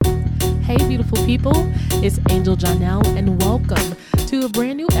Hey, beautiful people, it's Angel Janelle, and welcome to a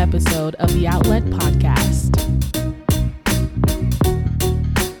brand new episode of the Outlet Podcast.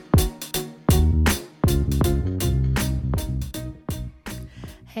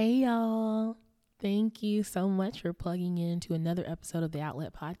 Hey, y'all. Thank you so much for plugging in to another episode of the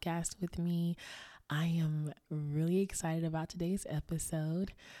Outlet Podcast with me. I am really excited about today's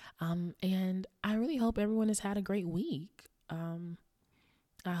episode, and I really hope everyone has had a great week.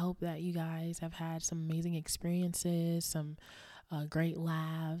 I hope that you guys have had some amazing experiences, some great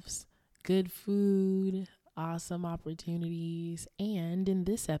laughs, good food, awesome opportunities. And in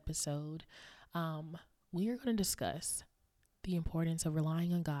this episode, we are going to discuss the importance of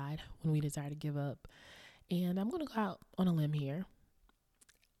relying on God when we desire to give up. And I'm going to go out on a limb here.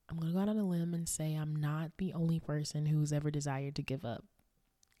 I'm going to go out on a limb and say I'm not the only person who's ever desired to give up.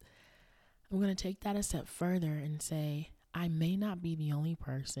 I'm going to take that a step further and say I may not be the only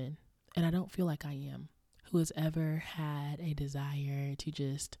person, and I don't feel like I am, who has ever had a desire to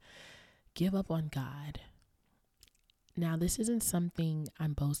just give up on God. Now, this isn't something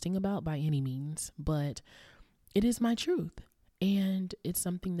I'm boasting about by any means, but it is my truth, and it's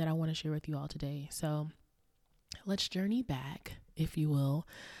something that I want to share with you all today. So let's journey back, if you will,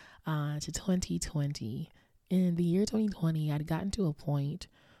 to 2020. In the year 2020, I'd gotten to a point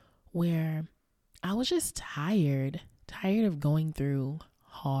where I was just tired of going through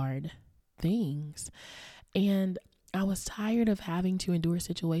hard things. And I was tired of having to endure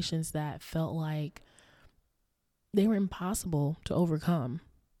situations that felt like they were impossible to overcome.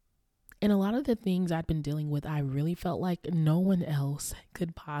 And a lot of the things I'd been dealing with, I really felt like no one else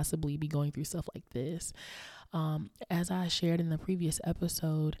could possibly be going through stuff like this. As I shared in the previous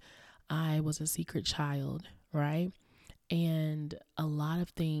episode, I was a secret child, right? And a lot of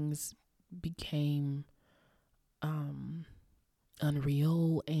things became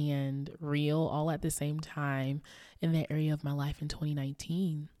unreal and real all at the same time in that area of my life in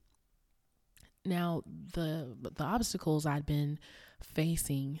 2019. Now, the obstacles I'd been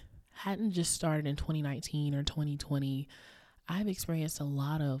facing hadn't just started in 2019 or 2020. I've experienced a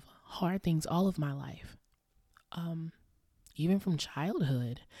lot of hard things all of my life, even from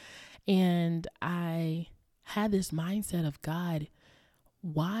childhood. And I had this mindset of, God,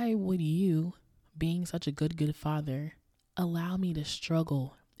 why would you, being such a good father, allow me to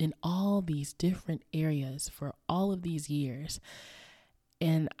struggle in all these different areas for all of these years?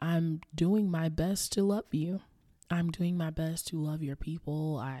 And I'm doing my best to love you. I'm doing my best to love your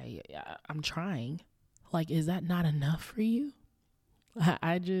people. I'm trying. Like, is that not enough for you?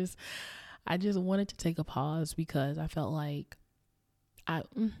 I just wanted to take a pause because I felt like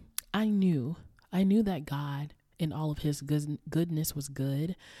I knew that God in all of his goodness was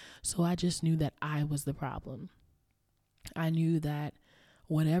good. So I just knew that I was the problem. I knew that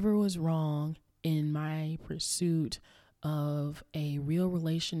whatever was wrong in my pursuit of a real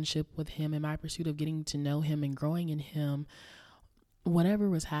relationship with him, in my pursuit of getting to know him and growing in him, whatever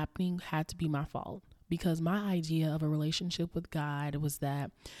was happening had to be my fault. Because my idea of a relationship with God was that,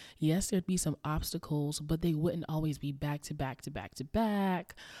 yes, there'd be some obstacles, but they wouldn't always be back to back to back to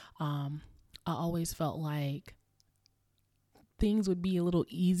back. I always felt like things would be a little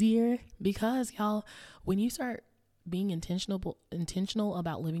easier because, y'all, when you start being intentional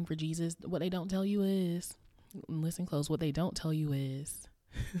about living for Jesus, what they don't tell you is, listen close, what they don't tell you is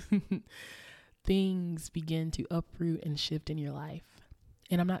things begin to uproot and shift in your life.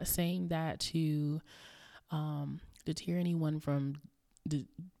 And I'm not saying that to deter anyone from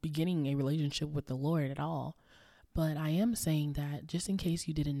beginning a relationship with the Lord at all. But I am saying that just in case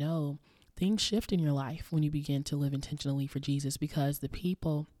you didn't know, things shift in your life when you begin to live intentionally for Jesus, because the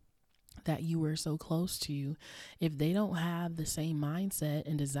people that you were so close to, if they don't have the same mindset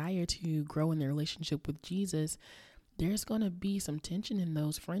and desire to grow in their relationship with Jesus, there's going to be some tension in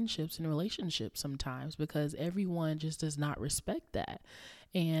those friendships and relationships sometimes, because everyone just does not respect that.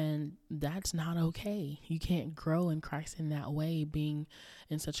 And that's not okay. You can't grow in Christ in that way, being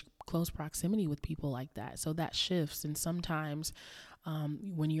in such close proximity with people like that. So that shifts. And sometimes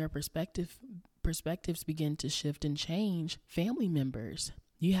when your perspectives begin to shift and change, family members,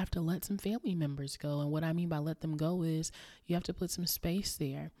 you have to let some family members go. And what I mean by let them go is you have to put some space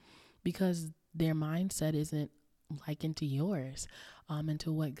there, because their mindset isn't like into yours,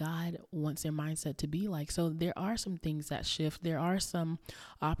 into what God wants their mindset to be like. So there are some things that shift. There are some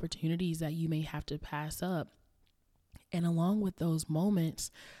opportunities that you may have to pass up. And along with those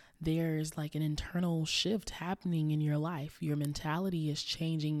moments, there's like an internal shift happening in your life. Your mentality is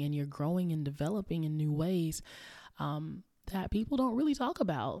changing and you're growing and developing in new ways that people don't really talk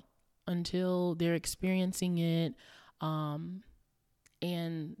about until they're experiencing it.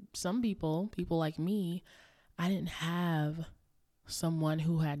 And some people like me, I didn't have someone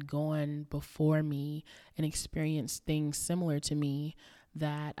who had gone before me and experienced things similar to me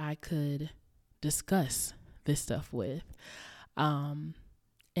that I could discuss this stuff with. And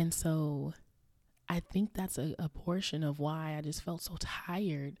so I think that's a portion of why I just felt so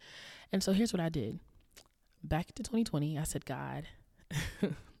tired. And so here's what I did. Back to 2020, I said, God,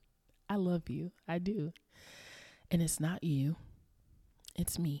 I love you. I do. And it's not you.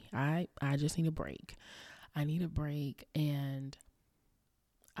 It's me. I just need a break. I need a break, and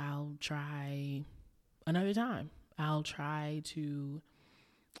I'll try another time. I'll try to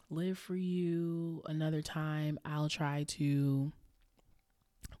live for you another time. I'll try to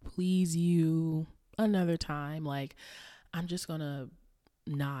please you another time. Like, I'm just going to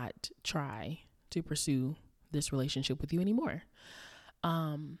not try to pursue this relationship with you anymore.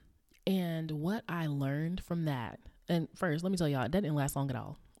 And what I learned from that, and first, let me tell y'all, it didn't last long at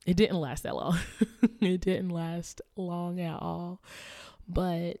all. It didn't last that long. It didn't last long at all,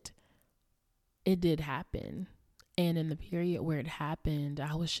 but it did happen. And in the period where it happened,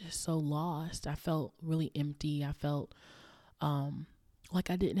 I was just so lost. I felt really empty. I felt like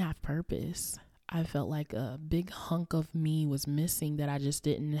I didn't have purpose. I felt like a big hunk of me was missing that I just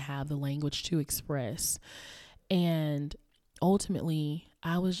didn't have the language to express. And ultimately,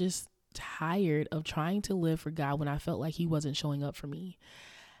 I was just tired of trying to live for God when I felt like he wasn't showing up for me.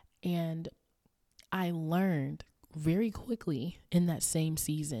 And I learned very quickly in that same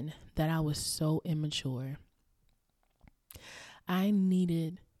season that I was so immature. I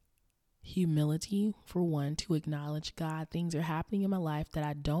needed humility, for one, to acknowledge, God, things are happening in my life that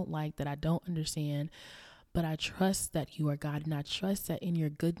I don't like, that I don't understand, but I trust that you are God, and I trust that in your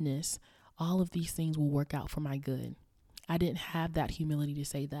goodness, all of these things will work out for my good. I didn't have that humility to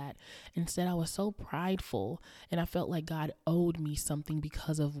say that. Instead, I was so prideful, and I felt like God owed me something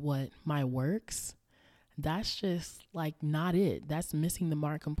because of what my works. That's just like not it. That's missing the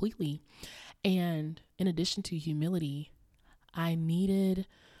mark completely. And in addition to humility, I needed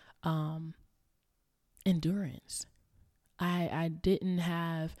endurance. I didn't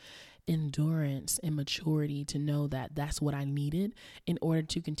have endurance and maturity to know that that's what I needed in order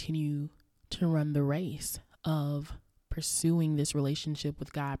to continue to run the race of pursuing this relationship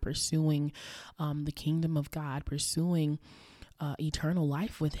with God, pursuing the kingdom of God, pursuing eternal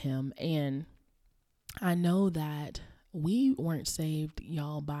life with him. And I know that we weren't saved,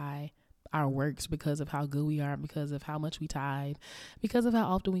 y'all, by our works because of how good we are, because of how much we tithe, because of how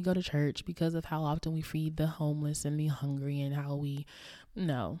often we go to church, because of how often we feed the homeless and the hungry, and how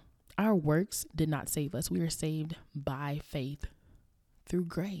no, our works did not save us. We were saved by faith through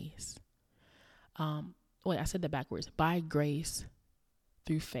grace. Wait, I said that backwards. By grace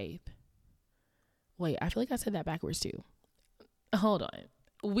through faith. Wait, I feel like I said that backwards too. Hold on.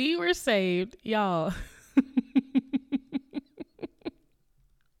 We were saved, y'all.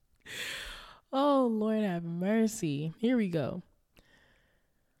 Oh, Lord have mercy. Here we go.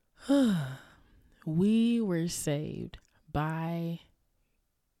 We were saved by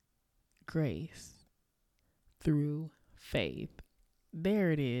grace through faith.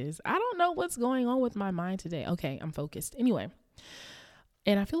 There it is. I don't know what's going on with my mind today. Okay, I'm focused. Anyway,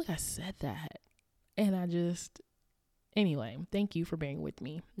 and I feel like I said that, and anyway, thank you for bearing with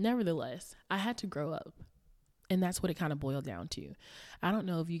me. Nevertheless, I had to grow up. And that's what it kind of boiled down to. I don't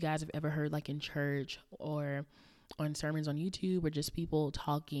know if you guys have ever heard, like in church or on sermons on YouTube, or just people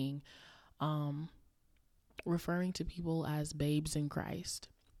talking, referring to people as babes in Christ.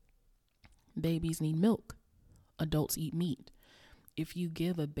 Babies need milk. Adults eat meat. If you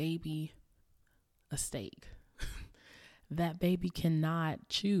give a baby a steak, that baby cannot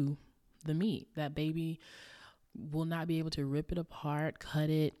chew the meat. That baby will not be able to rip it apart, cut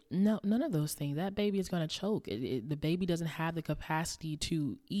it. No, none of those things. That baby is going to choke. The baby doesn't have the capacity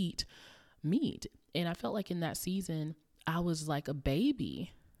to eat meat. And I felt like in that season, I was like a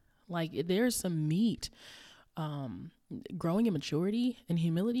baby. Like, there's some meat. Growing in maturity and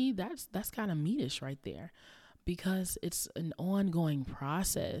humility, that's kind of meatish right there, because it's an ongoing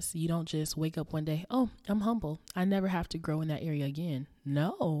process. You don't just wake up one day, oh, I'm humble, I never have to grow in that area again.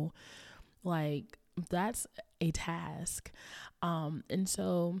 No, like, that's a task. And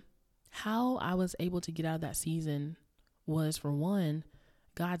so how I was able to get out of that season was, for one,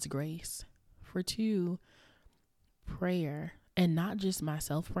 God's grace. For two, prayer. And not just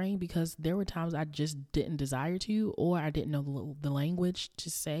myself praying, because there were times I just didn't desire to, or I didn't know the language to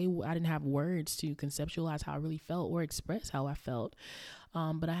say. I didn't have words to conceptualize how I really felt or express how I felt.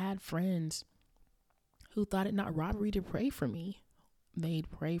 But I had friends who thought it not robbery to pray for me. they'd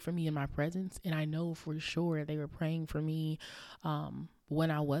pray for me in my presence. And I know for sure they were praying for me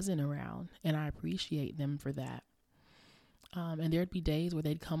when I wasn't around. And I appreciate them for that. And there'd be days where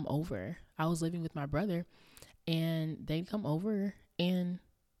they'd come over. I was living with my brother and they'd come over and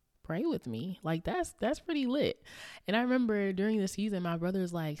pray with me. Like that's pretty lit. And I remember during the season, my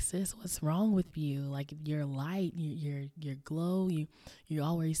brother's like, sis, what's wrong with you? Like your light, your glow, you're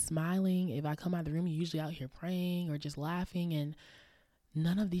always smiling. If I come out of the room, you're usually out here praying or just laughing, and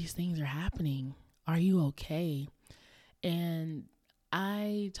none of these things are happening. Are you okay? And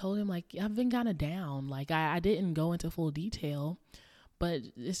I told him, like, I've been kind of down. Like I didn't go into full detail, but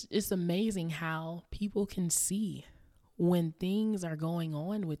it's amazing how people can see when things are going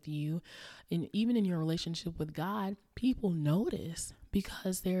on with you, and even in your relationship with God, people notice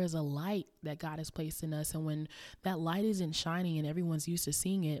because there is a light that God has placed in us. And when that light isn't shining and everyone's used to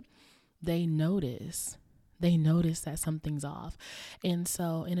seeing it, they notice that something's off. And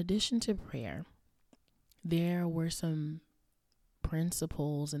so in addition to prayer, there were some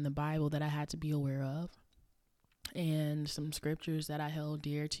principles in the Bible that I had to be aware of, and some scriptures that I held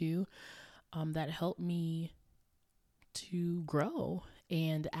dear to, that helped me to grow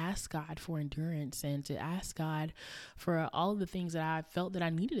and ask God for endurance and to ask God for all of the things that I felt that I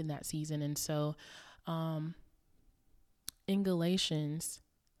needed in that season. And so in Galatians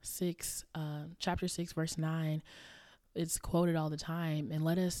 6, chapter 6, verse 9, it's quoted all the time, and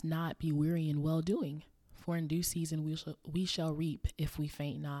let us not be weary in well doing, for in due season we shall reap if we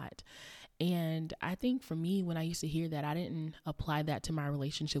faint not. And I think for me, when I used to hear that, I didn't apply that to my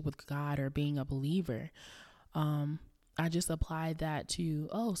relationship with God or being a believer. I just applied that to,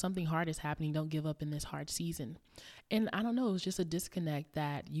 something hard is happening. Don't give up in this hard season. And I don't know, it was just a disconnect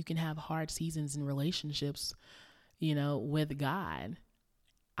that you can have hard seasons in relationships, with God.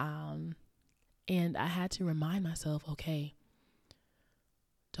 And I had to remind myself, okay,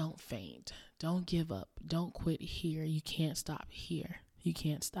 don't faint. Don't give up. Don't quit here. You can't stop here. You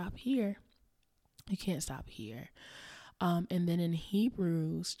can't stop here. You can't stop here. And then in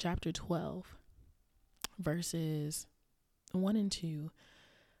Hebrews chapter 12, verses 1 and 2,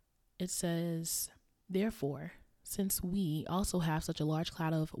 it says, therefore, since we also have such a large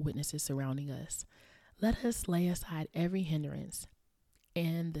cloud of witnesses surrounding us, let us lay aside every hindrance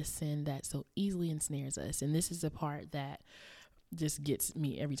and the sin that so easily ensnares us. And this is the part that just gets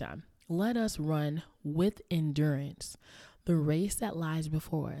me every time. Let us run with endurance the race that lies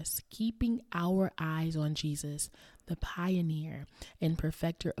before us, keeping our eyes on Jesus, the pioneer and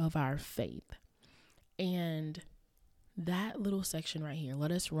perfecter of our faith. And that little section right here,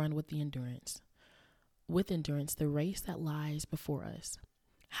 let us run with endurance, the race that lies before us.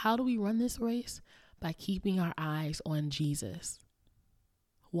 How do we run this race? By keeping our eyes on Jesus.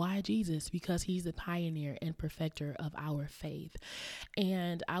 Why Jesus? Because he's the pioneer and perfecter of our faith.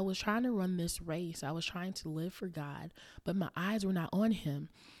 And I was trying to run this race. I was trying to live for God, but my eyes were not on him.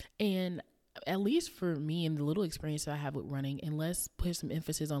 And at least for me, and the little experience that I have with running, and let's put some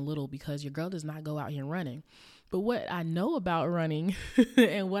emphasis on little, because your girl does not go out here running. But what I know about running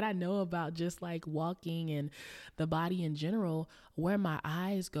and what I know about just like walking and the body in general, where my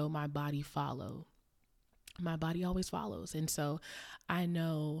eyes go, my body follows. My body always follows. And so I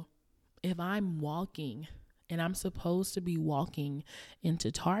know if I'm walking and I'm supposed to be walking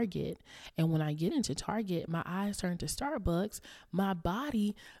into Target, and when I get into Target, my eyes turn to Starbucks, my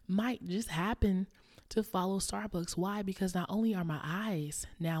body might just happen to follow Starbucks. Why? Because not only are my eyes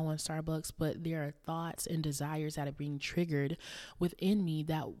now on Starbucks, but there are thoughts and desires that are being triggered within me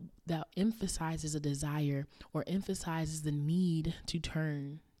that emphasizes a desire or emphasizes the need to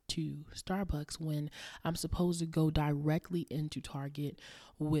turn to Starbucks when I'm supposed to go directly into Target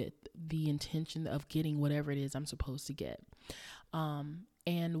with the intention of getting whatever it is I'm supposed to get.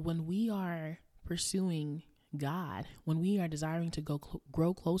 And when we are pursuing God, when we are desiring to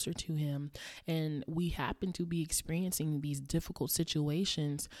grow closer to him, and we happen to be experiencing these difficult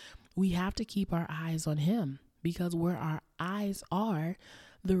situations, we have to keep our eyes on him, because where our eyes are,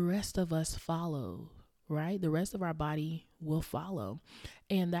 the rest of us follow. Right? The rest of our body will follow.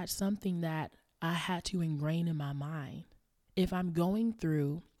 And that's something that I had to ingrain in my mind. If I'm going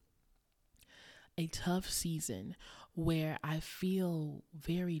through a tough season where I feel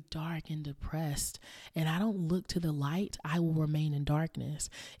very dark and depressed and I don't look to the light, I will remain in darkness.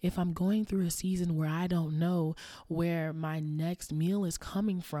 If I'm going through a season where I don't know where my next meal is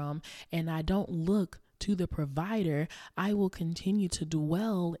coming from and I don't look to the provider, I will continue to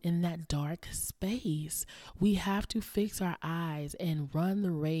dwell in that dark space. We have to fix our eyes and run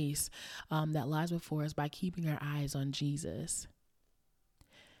the race that lies before us by keeping our eyes on Jesus.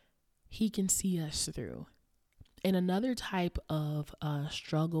 He can see us through. And another type of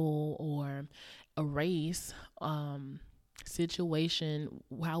struggle or a race situation,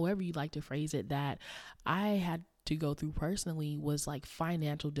 however you like to phrase it, that I had to go through personally was like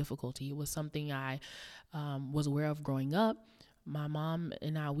financial difficulty. It was something I was aware of growing up. My mom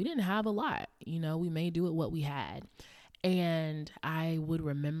and I, we didn't have a lot, we made do with what we had. And I would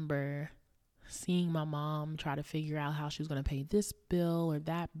remember seeing my mom try to figure out how she was going to pay this bill or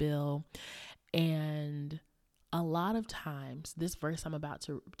that bill. And a lot of times, this verse I'm about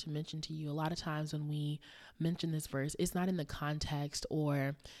to mention to you, a lot of times when we mention this verse, it's not in the context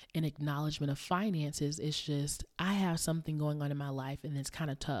or an acknowledgement of finances. It's just, I have something going on in my life and it's kind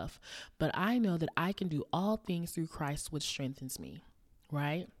of tough, but I know that I can do all things through Christ, which strengthens me,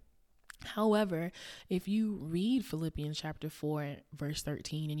 right? However, if you read Philippians chapter 4, verse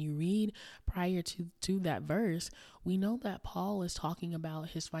 13, and you read prior to that verse, we know that Paul is talking about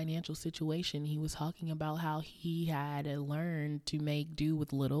his financial situation. He was talking about how he had learned to make do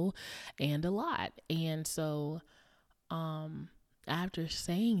with little and a lot. And so, after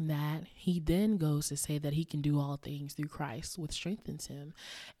saying that, he then goes to say that he can do all things through Christ, which strengthens him.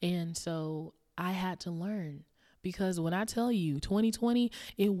 And so I had to learn. Because when I tell you 2020,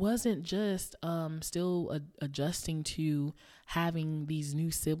 it wasn't just still adjusting to having these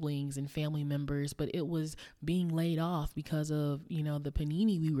new siblings and family members, but it was being laid off because of, the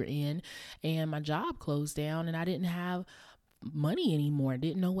panini we were in, and my job closed down and I didn't have money anymore.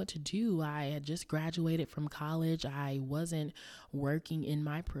 Didn't know what to do. I had just graduated from college. I wasn't working in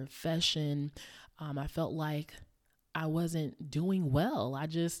my profession. I felt like I wasn't doing well.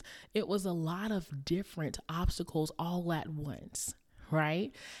 It was a lot of different obstacles all at once,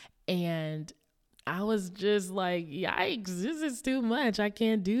 right? And I was just like, yikes, this is too much. I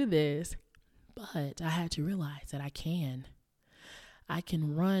can't do this. But I had to realize that I can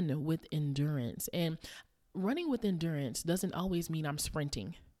run with endurance. And running with endurance doesn't always mean I'm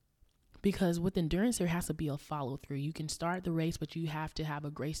sprinting. Because with endurance, there has to be a follow through. You can start the race, but you have to have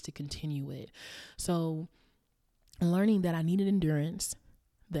a grace to continue it. So learning that I needed endurance,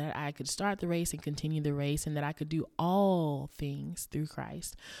 that I could start the race and continue the race, and that I could do all things through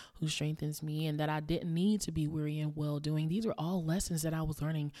Christ who strengthens me, and that I didn't need to be weary and well doing. These were all lessons that I was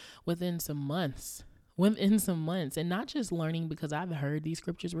learning within some months, and not just learning because I've heard these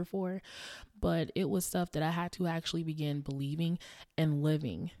scriptures before, but it was stuff that I had to actually begin believing and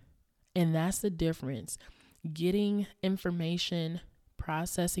living. And that's the difference. Getting information,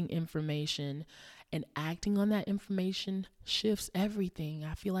 processing information, and acting on that information shifts everything.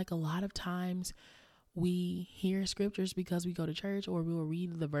 I feel like a lot of times we hear scriptures because we go to church, or we'll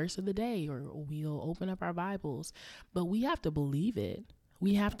read the verse of the day, or we'll open up our Bibles, but we have to believe it.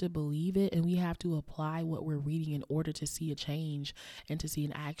 We have to believe it, and we have to apply what we're reading in order to see a change and to see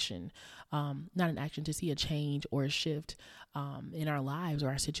an action, to see a change or a shift in our lives or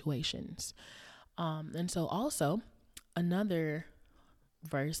our situations. And so also another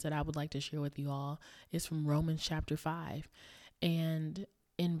verse that I would like to share with you all is from Romans chapter 5. And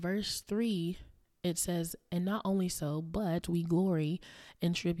in verse 3, it says, "And not only so, but we glory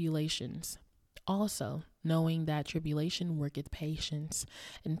in tribulations also, knowing that tribulation worketh patience,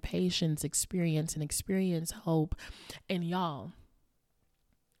 and patience experience, and experience hope." And y'all,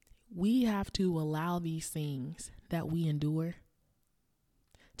 we have to allow these things that we endure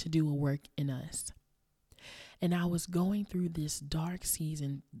to do a work in us. And I was going through this dark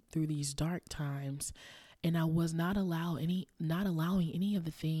season, through these dark times, and I was not allowing any of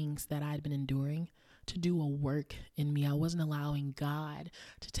the things that I'd been enduring to do a work in me. I wasn't allowing God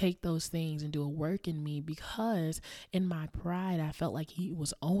to take those things and do a work in me, because in my pride, I felt like he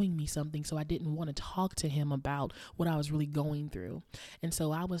was owing me something. So I didn't want to talk to him about what I was really going through. And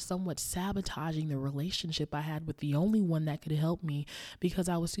so I was somewhat sabotaging the relationship I had with the only one that could help me, because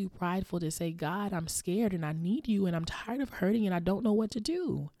I was too prideful to say, "God, I'm scared and I need you and I'm tired of hurting and I don't know what to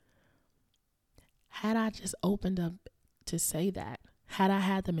do." Had I just opened up to say that, had I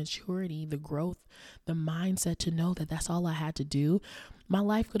had the maturity, the growth, the mindset to know that that's all I had to do, my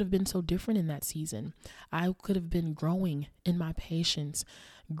life could have been so different in that season. I could have been growing in my patience,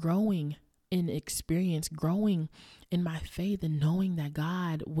 growing in experience, growing in my faith, and knowing that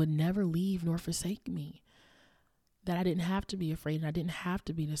God would never leave nor forsake me, that I didn't have to be afraid and I didn't have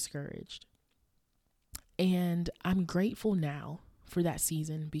to be discouraged. And I'm grateful now for that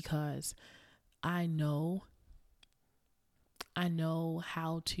season, because I know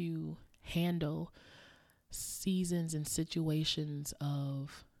how to handle seasons and situations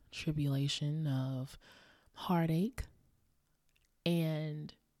of tribulation, of heartache,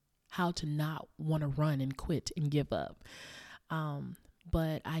 and how to not want to run and quit and give up.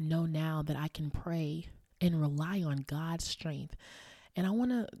 But I know now that I can pray and rely on God's strength. And I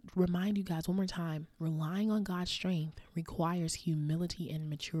want to remind you guys one more time, relying on God's strength requires humility and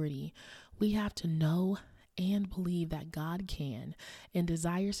maturity. We have to know and believe that God can and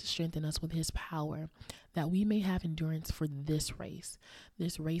desires to strengthen us with his power, that we may have endurance for this race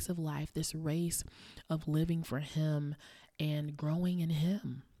of life, this race of living for him and growing in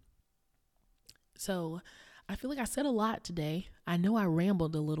him. So I feel like I said a lot today. I know I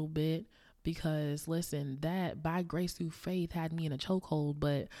rambled a little bit because listen, that by grace through faith had me in a chokehold,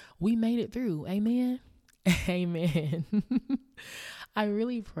 but we made it through. Amen. Amen. I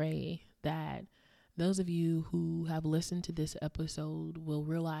really pray that those of you who have listened to this episode will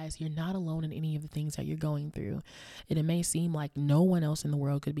realize you're not alone in any of the things that you're going through. And it may seem like no one else in the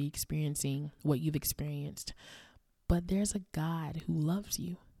world could be experiencing what you've experienced, but there's a God who loves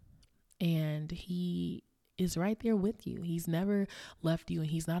you and he is right there with you. He's never left you, and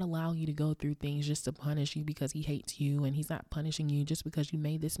he's not allowing you to go through things just to punish you because he hates you, and he's not punishing you just because you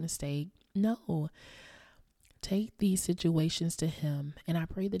made this mistake. No. Take these situations to him, and I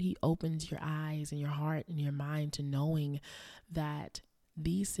pray that he opens your eyes and your heart and your mind to knowing that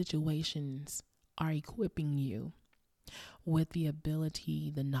these situations are equipping you with the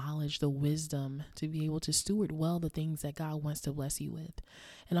ability, the knowledge, the wisdom to be able to steward well the things that God wants to bless you with.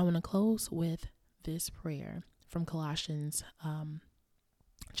 And I want to close with this prayer from Colossians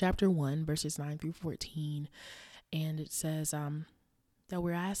chapter 1, verses 9 through 14. And it says that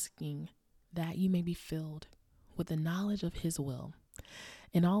we're asking that you may be filled with the knowledge of his will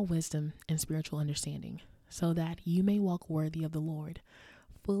in all wisdom and spiritual understanding, so that you may walk worthy of the Lord,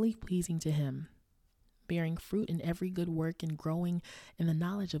 fully pleasing to him, bearing fruit in every good work and growing in the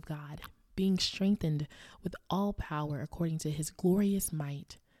knowledge of God, being strengthened with all power according to his glorious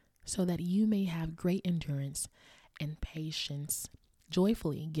might, so that you may have great endurance and patience,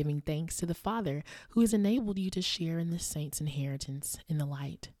 joyfully giving thanks to the Father who has enabled you to share in the saints' inheritance in the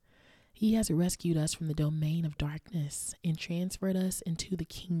light. He has rescued us from the domain of darkness and transferred us into the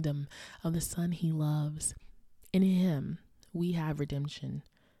kingdom of the Son he loves. In him, we have redemption,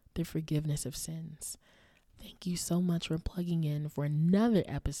 the forgiveness of sins. Thank you so much for plugging in for another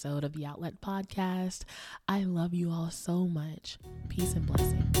episode of the Outlet Podcast. I love you all so much. Peace and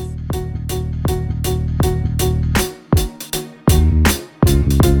blessings.